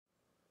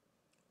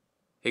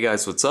Hey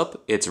guys, what's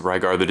up? It's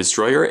Rygar the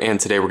Destroyer, and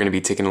today we're going to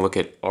be taking a look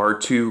at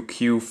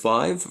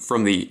R2-Q5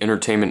 from the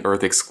Entertainment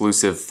Earth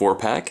exclusive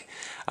 4-pack.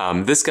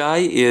 This guy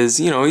is,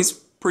 he's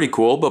pretty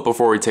cool, but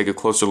before we take a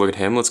closer look at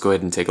him, let's go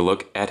ahead and take a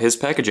look at his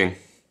packaging.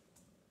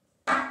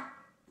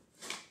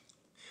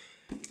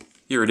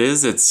 Here it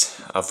is. It's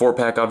a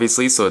 4-pack,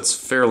 obviously, so it's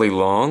fairly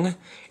long,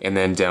 and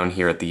then down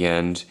here at the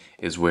end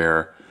is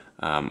where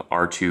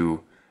R2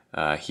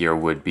 here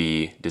would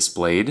be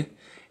displayed,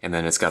 and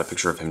then it's got a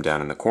picture of him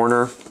down in the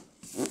corner.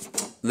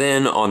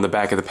 Then on the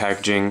back of the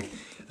packaging,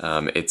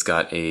 it's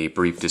got a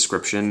brief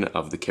description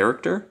of the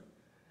character.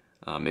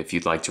 If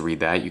you'd like to read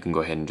that, you can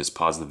go ahead and just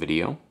pause the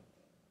video.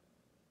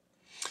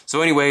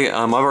 So anyway,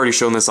 I've already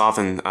shown this off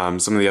in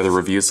some of the other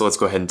reviews, so let's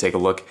go ahead and take a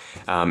look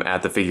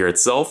at the figure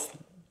itself.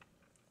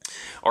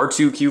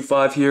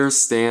 R2-Q5 here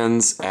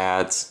stands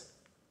at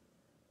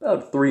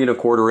about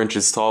 3¼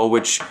 inches tall,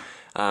 which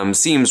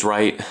seems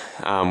right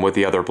with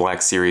the other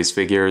Black Series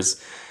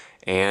figures.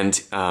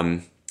 And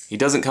he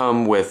doesn't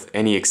come with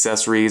any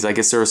accessories. I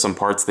guess there are some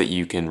parts that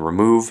you can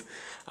remove,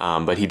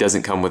 but he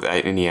doesn't come with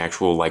any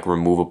actual like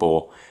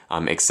removable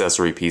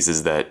accessory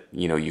pieces that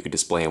you could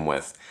display him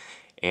with.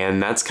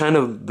 And that's kind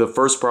of the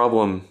first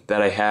problem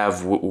that I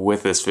have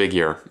with this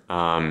figure.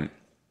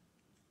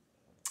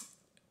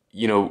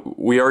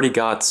 We already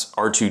got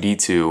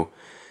R2-D2,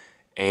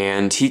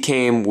 and he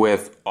came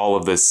with all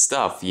of this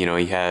stuff. He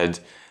had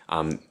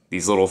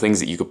these little things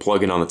that you could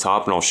plug in on the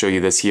top, and I'll show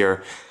you this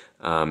here.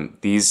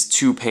 These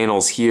two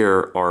panels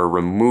here are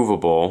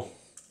removable,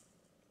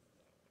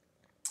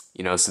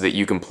 so that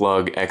you can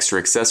plug extra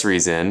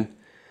accessories in.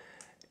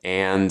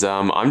 And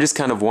I'm just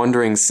kind of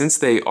wondering, since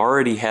they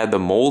already had the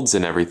molds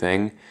and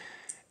everything,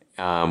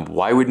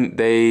 why wouldn't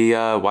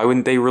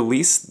they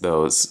release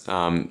those?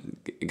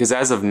 Because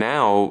as of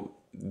now,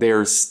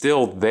 they're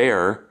still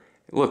there.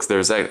 Look,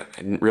 I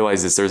didn't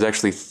realize this. There's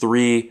actually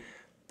 3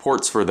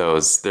 ports for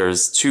those.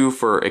 There's 2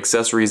 for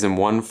accessories and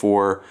 1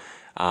 for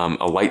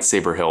a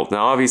lightsaber hilt.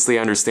 Now obviously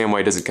I understand why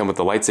he doesn't come with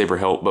the lightsaber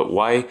hilt, but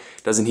why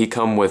doesn't he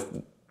come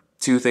with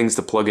 2 things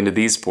to plug into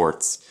these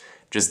ports?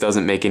 Just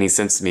doesn't make any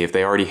sense to me. If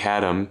they already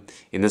had them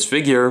in this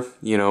figure,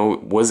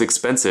 it was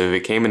expensive. It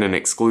came in an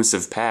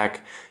exclusive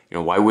pack.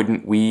 Why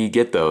wouldn't we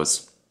get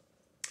those?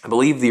 I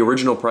believe the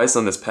original price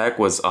on this pack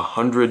was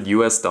 $100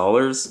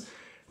 US.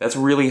 That's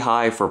really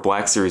high for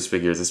Black Series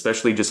figures,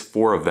 especially just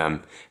 4 of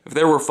them. If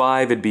there were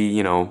 5, it'd be,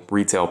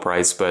 retail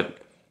price, but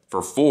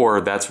for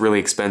 4, that's really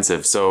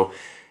expensive. So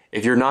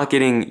if you're not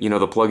getting,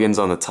 the plugins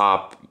on the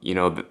top,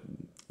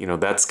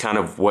 that's kind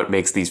of what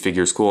makes these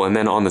figures cool. And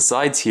then on the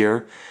sides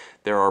here,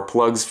 there are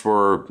plugs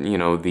for,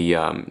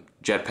 the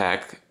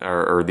jetpack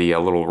or the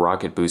little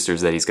rocket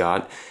boosters that he's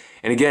got.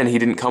 And again, he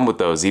didn't come with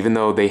those, even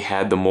though they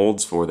had the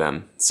molds for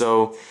them.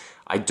 So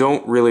I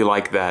don't really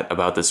like that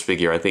about this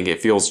figure. I think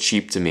it feels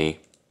cheap to me.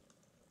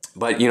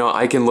 But,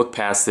 I can look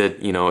past it,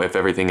 if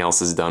everything else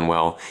is done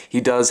well.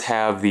 He does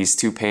have these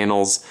 2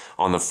 panels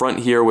on the front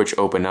here which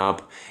open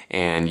up,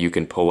 and you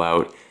can pull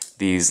out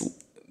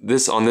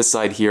this on this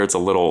side here, it's a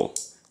little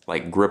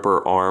like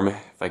gripper arm,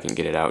 if I can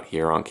get it out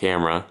here on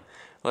camera.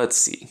 Let's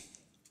see.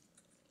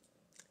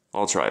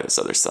 I'll try this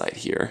other side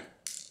here.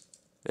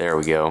 There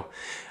we go.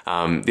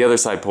 The other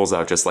side pulls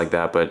out just like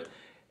that, but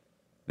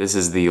this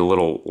is the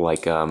little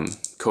like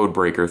code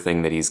breaker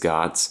thing that he's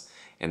got,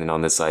 and then on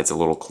this side it's a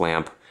little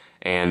clamp.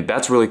 And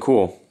that's really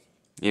cool.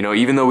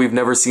 Even though we've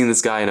never seen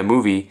this guy in a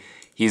movie,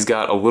 he's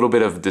got a little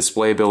bit of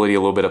display ability, a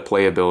little bit of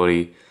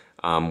playability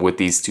with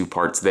these 2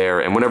 parts there.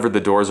 And whenever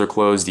the doors are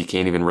closed, you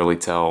can't even really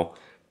tell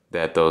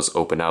that those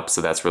open up, so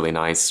that's really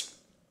nice.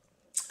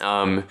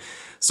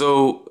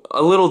 So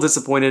a little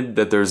disappointed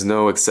that there's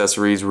no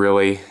accessories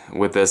really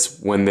with this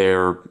when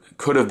there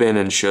could have been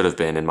and should have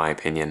been, in my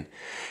opinion.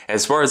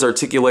 As far as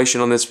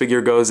articulation on this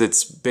figure goes,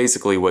 it's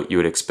basically what you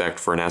would expect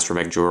for an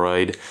astromech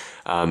droid.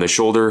 The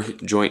shoulder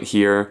joint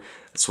here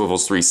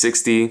swivels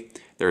 360.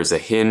 There's a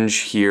hinge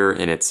here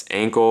in its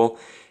ankle.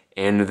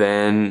 And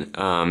then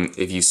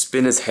if you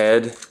spin his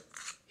head,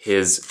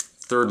 his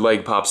 3rd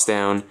leg pops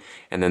down,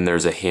 and then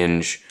there's a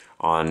hinge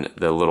on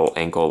the little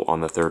ankle on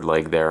the 3rd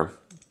leg there.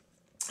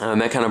 And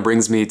that kind of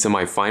brings me to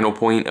my final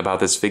point about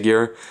this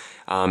figure,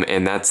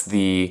 and that's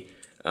the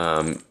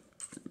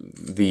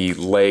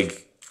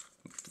leg,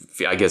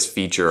 I guess,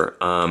 feature.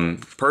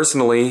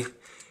 Personally,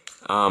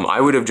 I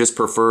would have just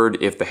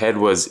preferred if the head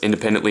was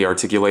independently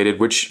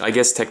articulated, which I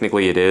guess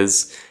technically it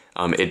is.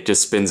 It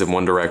just spins in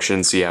one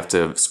direction, so you have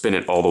to spin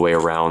it all the way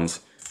around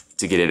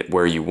to get it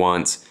where you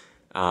want.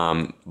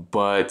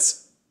 But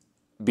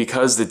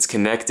because it's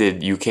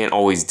connected, you can't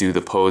always do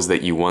the pose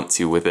that you want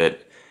to with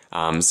it.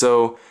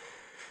 So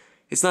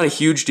it's not a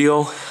huge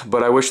deal,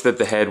 but I wish that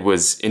the head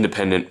was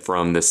independent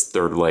from this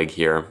 3rd leg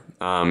here.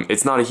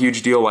 It's not a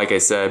huge deal, like I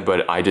said,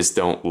 but I just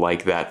don't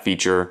like that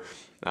feature.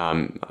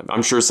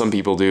 I'm sure some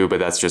people do, but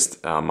that's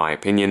just my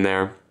opinion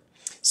there.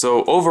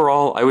 So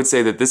overall, I would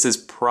say that this is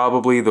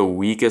probably the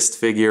weakest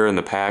figure in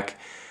the pack,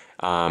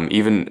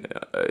 even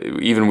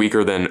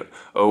weaker than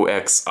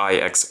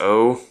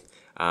OXIXO.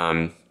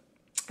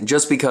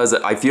 just because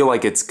I feel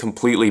like it's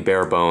completely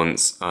bare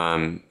bones.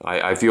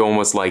 I feel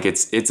almost like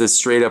it's a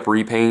straight up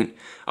repaint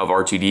of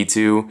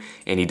R2-D2,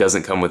 and he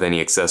doesn't come with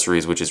any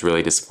accessories, which is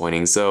really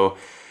disappointing. So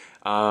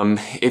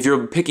if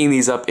you're picking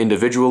these up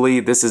individually,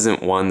 this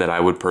isn't one that I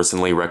would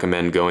personally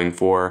recommend going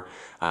for.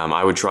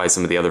 I would try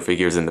some of the other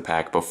figures in the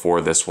pack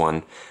before this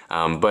one,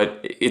 but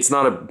it's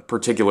not a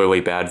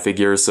particularly bad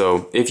figure.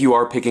 So if you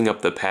are picking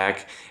up the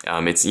pack,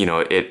 it's, you know,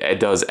 it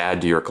does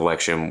add to your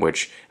collection,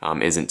 which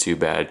isn't too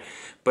bad.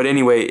 But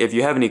anyway, if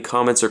you have any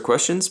comments or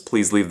questions,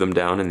 please leave them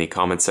down in the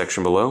comment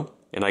section below,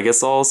 and I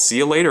guess I'll see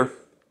you later.